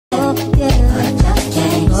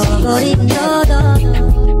How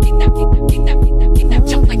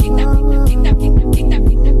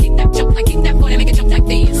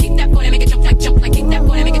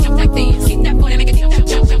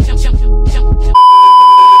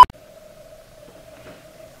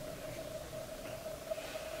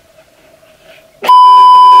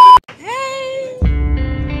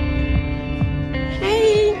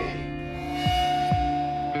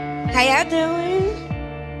y'all doing?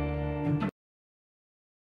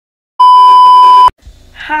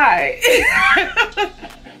 Hi.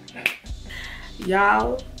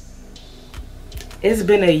 Y'all, it's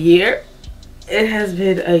been a year. It has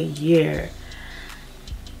been a year.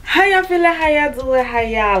 How y'all feeling? How y'all doing? How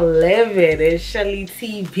y'all living? It's Shelly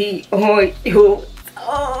TV on YouTube.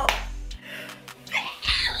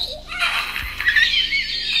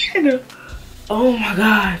 Oh my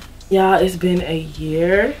god. Y'all, it's been a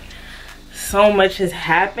year. So much has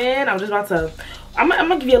happened. I'm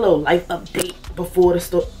gonna give you a little life update before the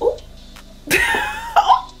story.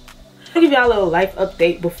 I'll give y'all a little life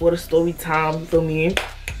update before the story time, you feel me?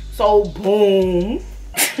 So boom.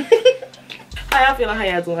 How y'all feeling? How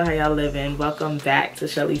y'all doing? How y'all living? Welcome back to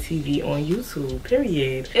Shelly TV on YouTube,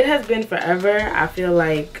 period. It has been forever. I feel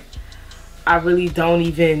like I really don't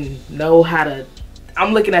even know how to,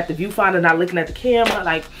 I'm looking at the viewfinder, not looking at the camera.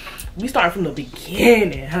 Like, we starting from the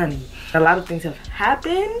beginning, honey. A lot of things have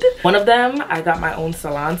happened. One of them, I got my own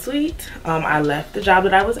salon suite. I left the job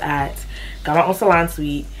that I was at, got my own salon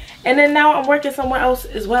suite, and then now I'm working somewhere else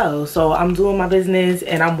as well. So I'm doing my business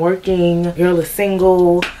and I'm working. Girl is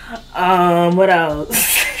single. What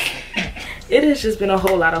else? It has just been a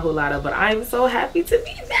whole lot of, but I'm so happy to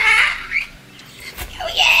be back. Oh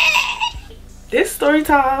yeah! This story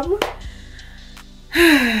time.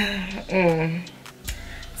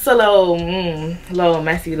 It's a little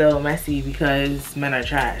messy because men are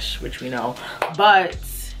trash, which we know. But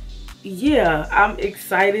yeah, I'm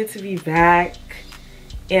excited to be back,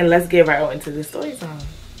 and let's get right on into the story time.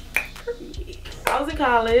 I was in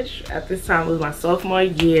college at this time. It was my sophomore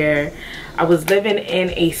year. I was living in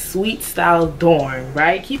a suite style dorm,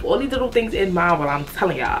 right? Keep all these little things in mind while I'm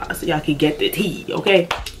telling y'all so y'all can get the tea, okay?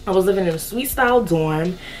 I was living in a suite style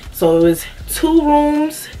dorm, so it was two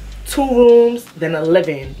rooms, then a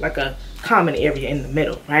living, like a common area in the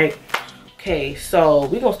middle, right? Okay, so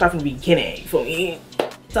we're gonna start from the beginning for me.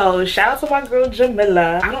 So shout out to my girl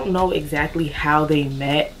Jamila. I don't know exactly how they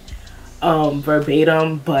met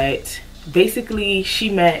verbatim, but basically she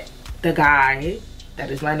met the guy that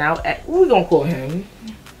is my now ex. We're gonna call him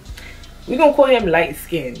light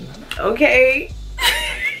skin, okay?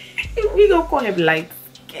 We gonna call him light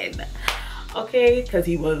skin, okay? Because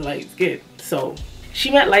he was light skin. So she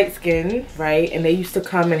met light skin, right? And they used to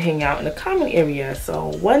come and hang out in the common area.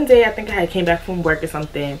 So one day, I think I came back from work or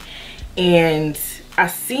something, and I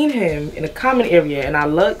seen him in the common area, and I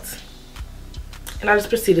looked, and I just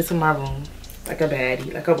proceeded to my room like a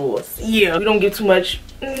baddie, like a boss. Yeah, we don't get too much.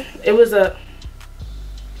 It was a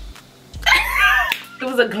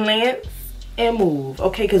glance and move,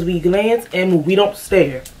 okay? Because we glance and move, we don't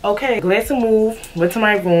stare, okay? Glance and move. Went to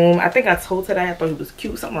my room. I think I told her that I thought he was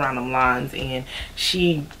cute, something around them lines, and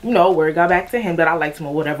she, you know, word got back to him that I liked him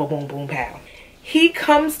or whatever. Boom boom pow. He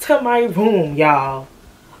comes to my room, y'all,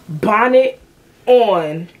 bonnet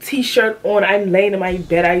on, t-shirt on. I'm laying in my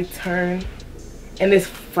bed. I turn, and this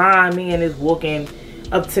fine man is walking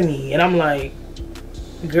up to me, and I'm like,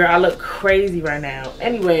 girl, I look crazy right now.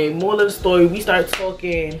 Anyway, moral of the story, we start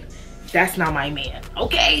talking. That's not my man,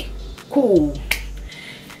 okay? Cool.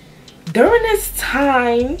 During this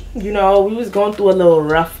time, you know, we was going through a little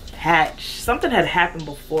rough patch. Something had happened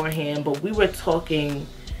beforehand, but we were talking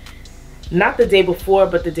not the day before,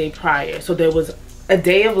 but the day prior. So there was a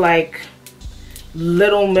day of like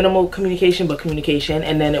little minimal communication, but communication,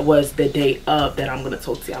 and then it was the day of that I'm gonna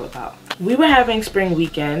talk to y'all about. We were having spring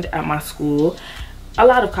weekend at my school. A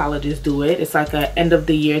lot of colleges do it. It's like a end of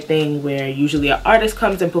the year thing where usually an artist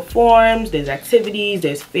comes and performs. There's activities,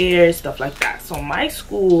 there's fairs, stuff like that. So my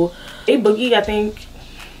school, Heyyyy, I think,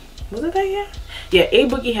 was it that year? Yeah,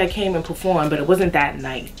 Heyyyy had came and performed, but it wasn't that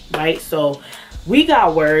night, right? So we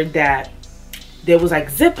got word that there was like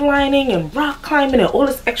zip lining and rock climbing and all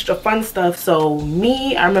this extra fun stuff. So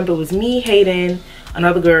me, I remember it was me, Hayden,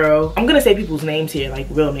 another girl. I'm gonna say people's names here, like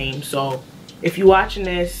real names. So if you're watching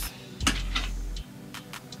this,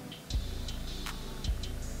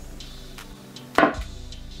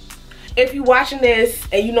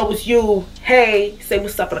 and you know it's you, hey, say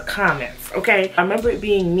what's up in the comments, okay? I remember it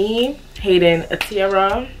being me, Hayden,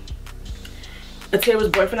 Atira's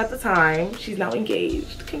boyfriend at the time. She's now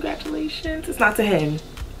engaged. Congratulations. It's not to him,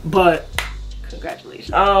 but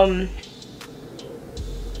congratulations.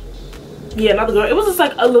 Yeah, another girl. It was just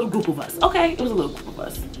like a little group of us. Okay, it was a little group of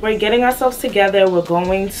us. We're getting ourselves together. We're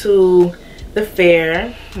going to the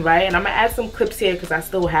fair, right? And I'm gonna add some clips here because I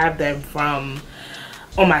still have them from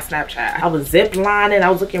on my Snapchat. I was zip lining. I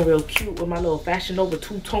was looking real cute with my little Fashion Nova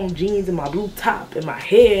two-tone jeans and my blue top and my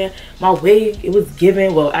hair, my wig. It was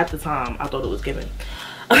given. Well, at the time, I thought it was given.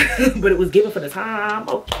 But it was given for the time,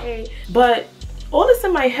 okay? But all this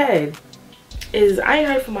in my head is I ain't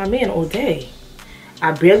heard from my man all day.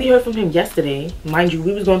 I barely heard from him yesterday. Mind you,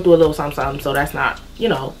 we was going through a little something, so that's not, you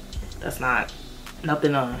know, that's not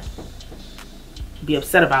nothing to be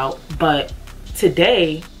upset about. But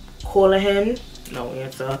today, calling him, no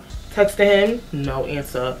answer. Texting him, no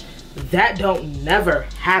answer. That don't never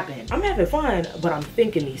happen. I'm having fun, but I'm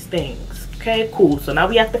thinking these things. Okay, cool. So now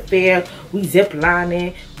we at the fair. We zip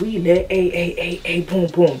lining. We lit a boom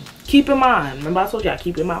boom. Keep in mind, remember I told y'all,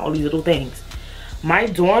 keep in mind all these little things. My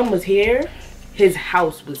dorm was here. His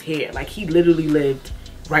house was here. Like, he literally lived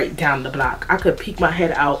right down the block. I could peek my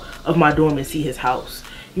head out of my dorm and see his house.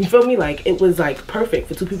 You feel me? Like, it was like perfect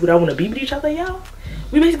for two people that want to be with each other, y'all.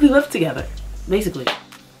 We basically lived together. Basically,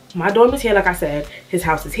 my dorm is here, like I said. His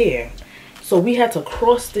house is here, so we had to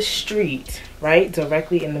cross the street, right,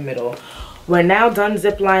 directly in the middle. We're now done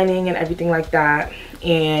zip lining and everything like that,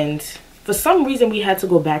 and for some reason we had to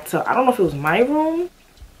go back to, I don't know if it was my room,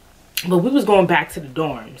 but we was going back to the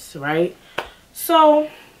dorms, right? So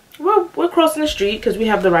we're crossing the street because we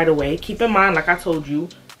have the right of way. Keep in mind, like I told you,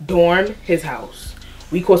 dorm, his house.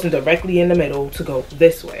 We crossing directly in the middle to go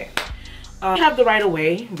this way. We have the right of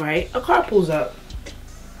way, right? A car pulls up.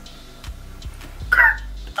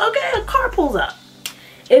 Okay, a car pulls up.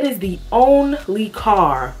 It is the only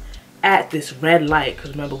car at this red light, because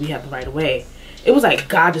remember, we have the right of way. It was like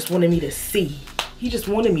God just wanted me to see. He just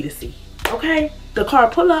wanted me to see. Okay, the car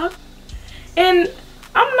pull up, and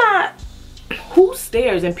I'm not, who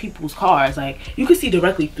stares in people's cars? Like, you could see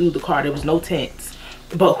directly through the car. There was no tints.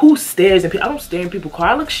 But who stares in people? I don't stare in people's car.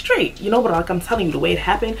 I look straight, you know. But like I'm telling you, the way it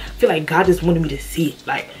happened, I feel like God just wanted me to see it.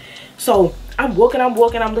 Like, so I'm walking, I'm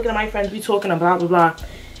looking at my friends, we talking and blah blah blah,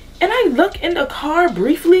 and I look in the car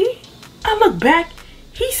briefly. I look back,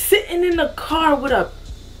 he's sitting in the car with a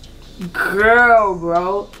girl,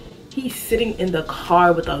 bro. He's sitting in the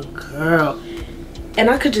car with a girl, and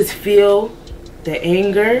I could just feel the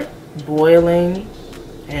anger boiling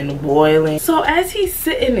and boiling. So as he's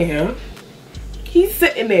sitting there,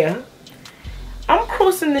 I'm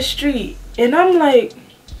crossing the street, and I'm like,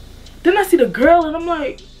 then I see the girl, and I'm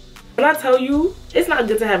like, when I tell you, it's not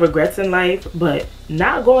good to have regrets in life, but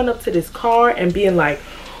not going up to this car and being like,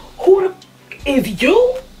 who the f is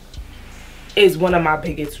you, is one of my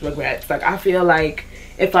biggest regrets. Like, I feel like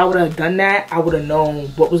if I would have done that, I would have known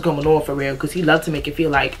what was going on for real, because he loved to make it feel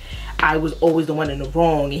like I was always the one in the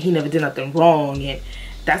wrong, and he never did nothing wrong, and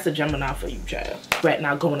that's a Gemini for you, child. Regret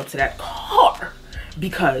not going up to that car,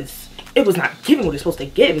 because it was not giving what it's supposed to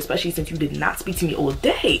give, especially since you did not speak to me all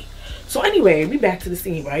day. So anyway, we back to the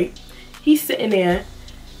scene, right? He's sitting there,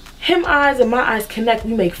 him eyes and my eyes connect,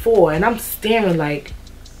 we make four, and I'm staring like,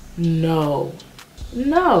 no.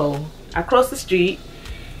 I cross the street,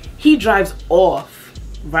 he drives off,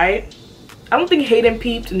 right? I don't think Hayden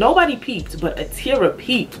peeped, nobody peeped, but Atira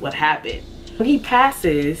peeped what happened. When he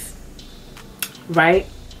passes, right,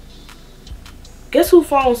 guess whose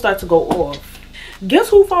phone starts to go off? Guess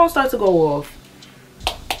whose phone starts to go off?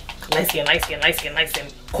 Light skin,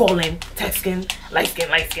 calling, texting, light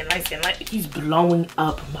skin. He's blowing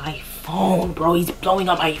up my phone, bro. He's blowing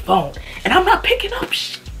up my phone. And I'm not picking up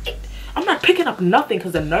shit. I'm not picking up nothing,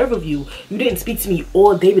 because the nerve of you. You didn't speak to me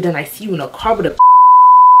all day, but then I see you in a car with a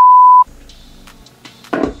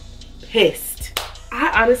pissed.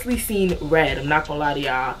 I honestly seen red, I'm not gonna lie to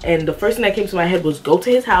y'all. And the first thing that came to my head was go to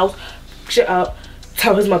his house, shut up,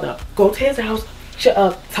 tell his mother. Go to his house, shut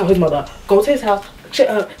up, tell his mother. Go to his house, shut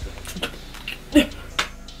up.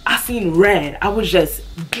 I seen red. I was just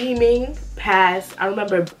beaming past. I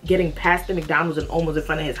remember getting past the McDonald's and almost in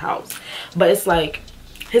front of his house. But it's like,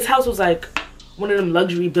 his house was like one of them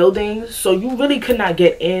luxury buildings, so you really could not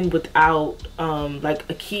get in without like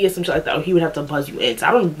a key or some shit like that, or he would have to buzz you in. So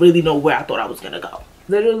I don't really know where I thought I was gonna go.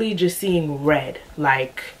 Literally just seeing red.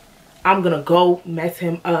 Like, I'm gonna go mess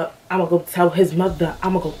him up. I'm gonna go tell his mother.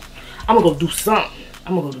 I'm gonna go do something.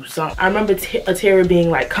 I remember Atira being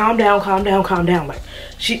like, calm down. Like,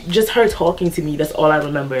 she just her talking to me, that's all I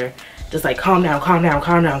remember. Just like, calm down.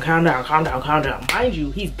 Mind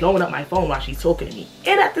you, he's blowing up my phone while she's talking to me.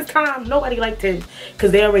 And at this time, nobody liked him,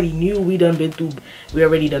 because they already knew we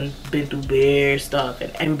already done been through bear stuff,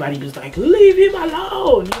 and everybody was like, leave him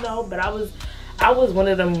alone, you know. But I I was one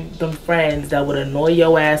of them friends that would annoy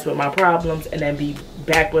your ass with my problems and then be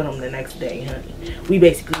back with him the next day, honey. We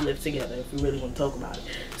basically lived together if we really want to talk about it.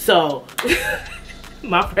 So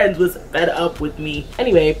my friend was fed up with me.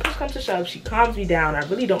 Anyway, push comes to shove, she calms me down. I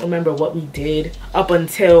really don't remember what we did up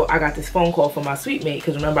until I got this phone call from my suite mate.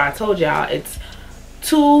 Because remember I told y'all it's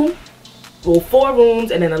 4 rooms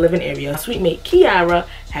and then a living area. My suite mate Kiara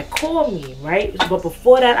had called me, right? But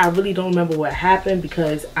before that, I really don't remember what happened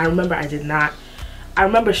because I remember I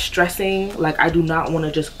remember stressing, like I do not want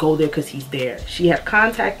to just go there because he's there. She had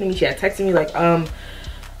contacted me, she had texted me like,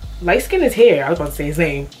 light skin is here. I was about to say his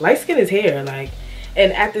name. Light skin is here, like.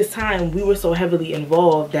 And at this time, we were so heavily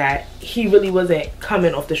involved that he really wasn't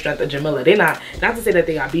coming off the strength of Jamila. They're not to say that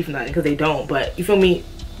they got beef or nothing, because they don't. But you feel me?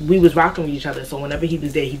 We was rocking with each other. So whenever he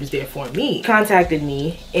was there for me. He contacted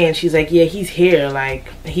me and she's like, yeah, he's here. Like,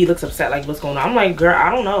 he looks upset. Like, what's going on? I'm like, girl, I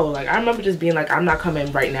don't know. Like, I remember just being like, I'm not coming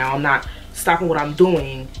right now. I'm not stopping what I'm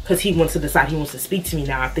doing because he wants to decide he wants to speak to me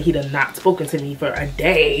now after he done not spoken to me for a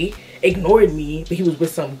day, ignored me, but he was with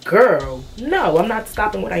some girl. No, I'm not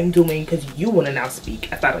stopping what I'm doing because you want to now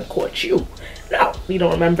speak after I done caught you. No, we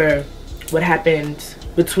don't remember what happened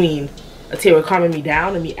between Atira calming me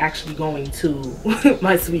down and me actually going to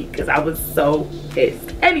my suite because I was so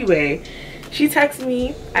pissed. Anyway, she texted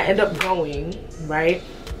me. I end up going, right?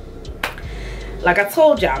 Like I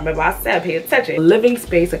told y'all, remember I said pay attention. A living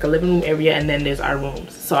space, like a living room area, and then there's our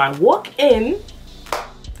rooms. So I walk in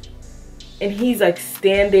and he's like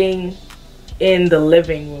standing in the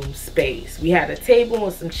living room space. We had a table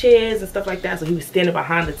and some chairs and stuff like that, so he was standing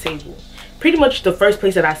behind the table. Pretty much the first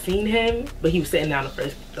place that I seen him, but he was sitting down the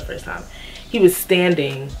first time. He was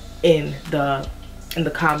standing in the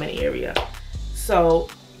common area. So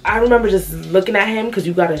I remember just looking at him because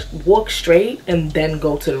you gotta walk straight and then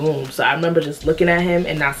go to the room. So I remember just looking at him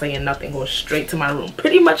and not saying nothing, going straight to my room.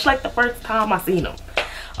 Pretty much like the first time I seen him.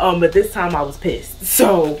 But this time I was pissed.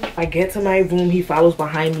 So I get to my room, he follows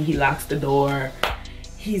behind me, he locks the door.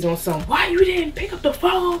 He's on some, why you didn't pick up the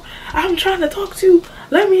phone? I'm trying to talk to you.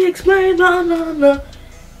 Let me explain, blah, blah, blah.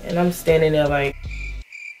 And I'm standing there like,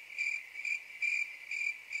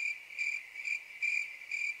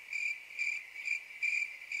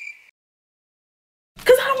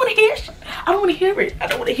 because I don't want to hear it. I don't want to hear it. I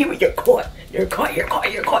don't want to hear it. You're caught. You're caught. You're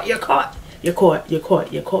caught. You're caught. You're caught. You're caught. You're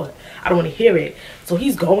caught. You're caught. I don't want to hear it. So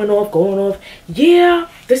he's going off. Yeah,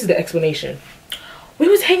 this is the explanation. We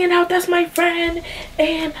was hanging out, that's my friend,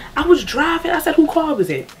 and I was driving. I said, who car was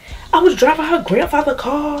it? I was driving her grandfather's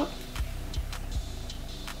car.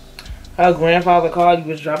 Her grandfather car, you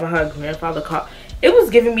was driving her grandfather's car. It was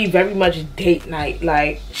giving me very much date night.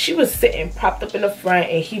 Like, she was sitting propped up in the front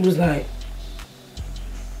and he was like,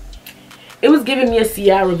 it was giving me a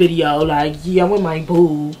Ciara video, like, yeah, I'm with my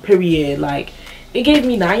boo, period. Like, it gave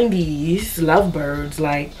me 90s lovebirds.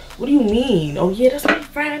 Like, what do you mean? Oh yeah, that's my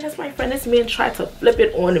friend, that's my friend. This man tried to flip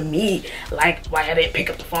it on me, like, why I didn't pick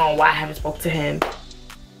up the phone, why I haven't spoke to him.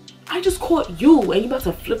 I just caught you and you about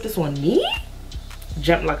to flip this on me?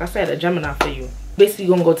 Like I said, a Gemini for you. Basically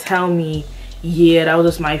gonna go tell me, yeah, that was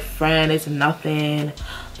just my friend, it's nothing,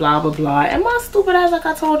 blah blah blah. And my stupid ass, like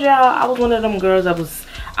I told y'all, I was one of them girls that was,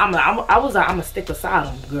 I'm a stick beside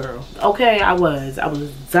him girl. Okay, I was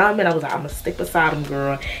dumb and I'm a stick beside him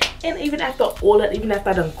girl. And even after all that, even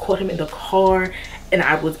after I done caught him in the car and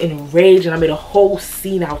I was enraged and I made a whole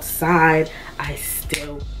scene outside, I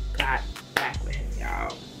still got back with him,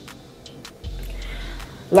 y'all.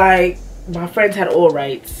 Like, my friends had all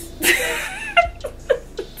rights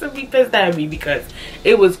to be pissed at me because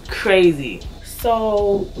it was crazy.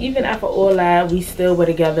 So even after all that, we still were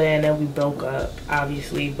together and then we broke up,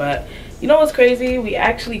 obviously. But you know what's crazy? We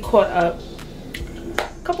actually caught up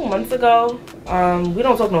a couple months ago. We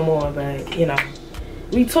don't talk no more, but you know,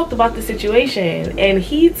 we talked about the situation and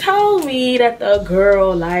he told me that the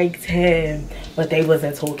girl liked him, but they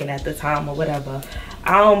wasn't talking at the time or whatever.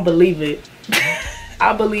 I don't believe it.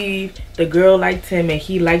 I believe the girl liked him and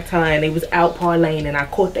he liked her and they was out parlaying and I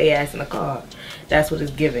caught their ass in the car. That's what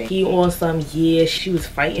it's giving. He on some, yeah, she was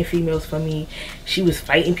fighting females for me. She was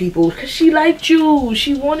fighting people because she liked you.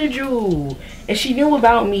 She wanted you. And she knew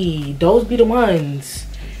about me. Those be the ones.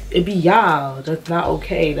 It be y'all. That's not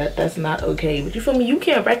okay. That's not okay. But you feel me? You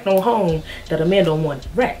can't wreck no home that a man don't want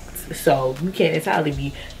wrecked. So you can't entirely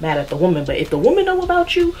be mad at the woman. But if the woman know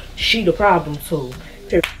about you, she the problem too.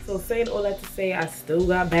 So saying all that to say, I still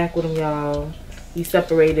got back with him, y'all. We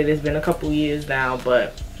separated. It's been a couple years now,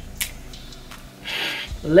 but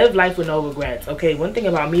live life with no regrets. Okay, one thing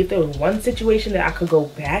about me, if there was one situation that I could go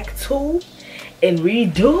back to and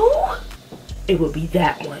redo, it would be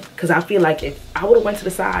that one. Because I feel like if I would have went to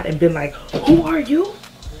the side and been like, who are you?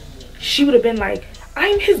 she would have been like,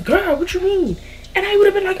 I'm his girl, what you mean? And I would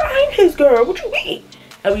have been like, I'm his girl, what you mean?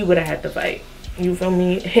 And we would have had to fight. You feel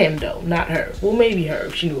me? Him though, not her. Well, maybe her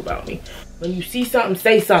if she knew about me. When you see something,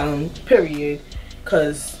 say something, period.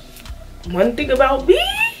 Cause one thing about me,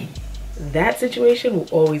 that situation will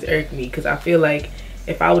always irk me. Cause I feel like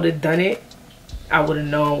if I would have done it, I would have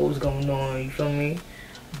known what was going on, you feel me?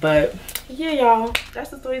 But yeah, y'all, that's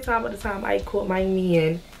the story time of the time I caught my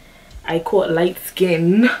man. I caught light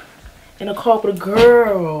skin in a car with a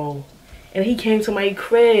girl. And he came to my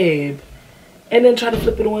crib and then tried to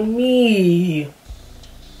flip it on me.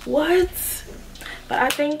 What? But I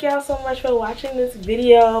thank y'all so much for watching this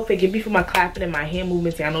video. Forgive me for my clapping and my hand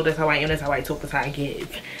movements. I know that's how I am, that's how I talk, that's how I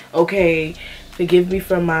give. Okay, forgive me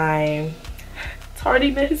for my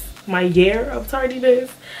tardiness, my year of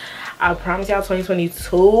tardiness. I promise y'all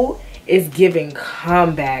 2022 is giving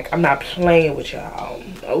comeback. I'm not playing with y'all.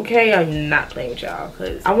 Okay, I'm not playing with y'all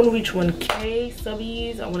because I want to reach 1K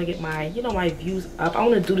subbies. I want to get my, you know, my views up. I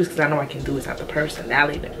want to do this because I know I can do it. I have the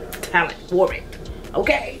personality, the talent for it.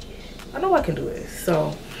 Okay, I know I can do it.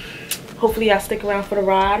 So hopefully y'all stick around for the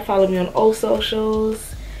ride. Follow me on all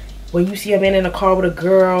socials. When you see a man in a car with a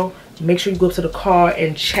girl, make sure you go up to the car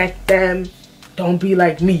and check them. Don't be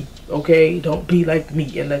like me, okay? Don't be like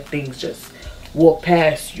me and let things just walk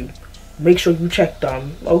past you. Make sure you check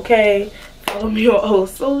them, okay? Follow me on all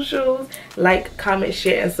socials. Like, comment,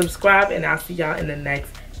 share, and subscribe. And I'll see y'all in the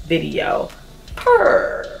next video.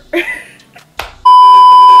 Purr.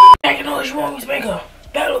 Making noise, you want me to make a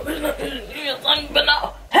battle business?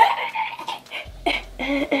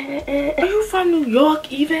 Are you from New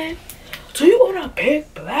York, even? Do you own a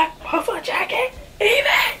big black puffer jacket,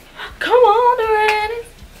 even? Come on, Uranus.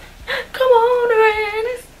 Come on,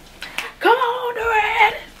 Uranus. Come on,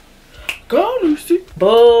 Uranus. Go, Lucy.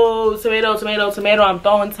 Boo. Tomato, tomato, tomato. I'm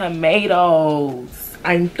throwing tomatoes.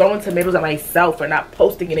 I'm throwing tomatoes at myself for not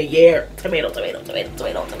posting in a year. Tomato, tomato, tomato,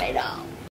 tomato, tomato.